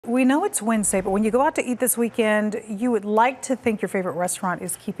We know it's Wednesday, but when you go out to eat this weekend, you would like to think your favorite restaurant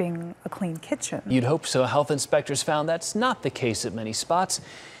is keeping a clean kitchen. You'd hope so. Health inspectors found that's not the case at many spots.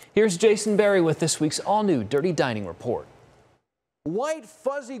 Here's Jason Berry with this week's all-new Dirty Dining Report. White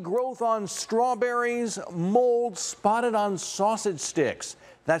fuzzy growth on strawberries, mold spotted on sausage sticks.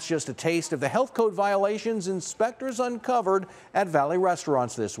 That's just a taste of the health code violations inspectors uncovered at Valley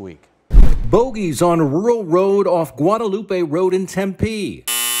restaurants this week. Bogeys on Rural Road off Guadalupe Road in Tempe.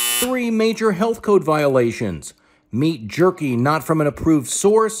 3 major health code violations. Meat jerky not from an approved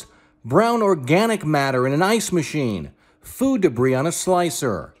source. Brown organic matter in an ice machine. Food debris on a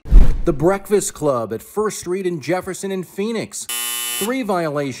slicer. The Breakfast Club at First Street in Jefferson and Phoenix. 3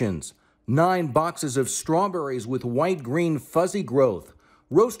 violations. 9 boxes of strawberries with white-green fuzzy growth.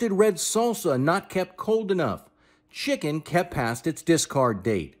 Roasted red salsa not kept cold enough. Chicken kept past its discard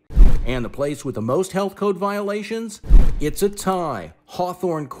date. And the place with the most health code violations? It's a tie.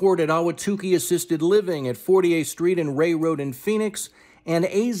 Hawthorne Court at Ahwatukee Assisted Living at 48th Street and Ray Road in Phoenix, and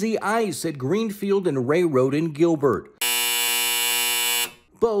AZ Ice at Greenfield and Ray Road in Gilbert.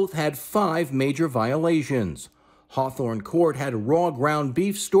 Both had 5 major violations. Hawthorne Court had raw ground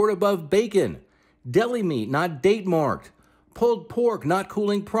beef stored above bacon, deli meat not date marked, pulled pork not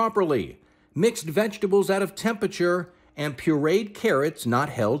cooling properly, mixed vegetables out of temperature, and pureed carrots not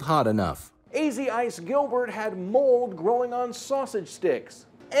held hot enough. AZ Ice Gilbert had mold growing on sausage sticks,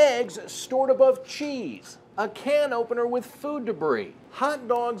 eggs stored above cheese, a can opener with food debris, hot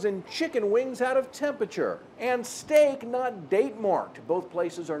dogs and chicken wings out of temperature, and steak not date marked. Both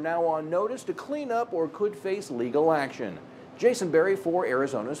places are now on notice to clean up or could face legal action. Jason Berry for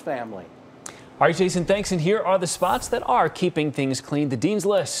Arizona's Family. All right, Jason, thanks. And here are the spots that are keeping things clean. The Dean's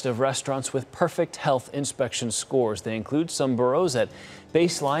List of restaurants with perfect health inspection scores. They include some Burros at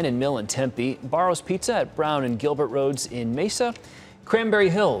Baseline and Mill in Tempe, Barrows Pizza at Brown and Gilbert Roads in Mesa, Cranberry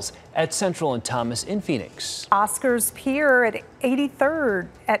Hills at Central and Thomas in Phoenix, Oscar's Pier at 83rd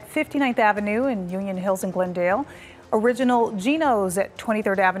at 59th Avenue in Union Hills in Glendale, Original Geno's at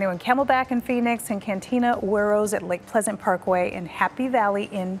 23rd Avenue in Camelback in Phoenix, and Cantina Hueros at Lake Pleasant Parkway in Happy Valley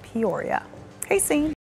in Peoria. Hey, Scene.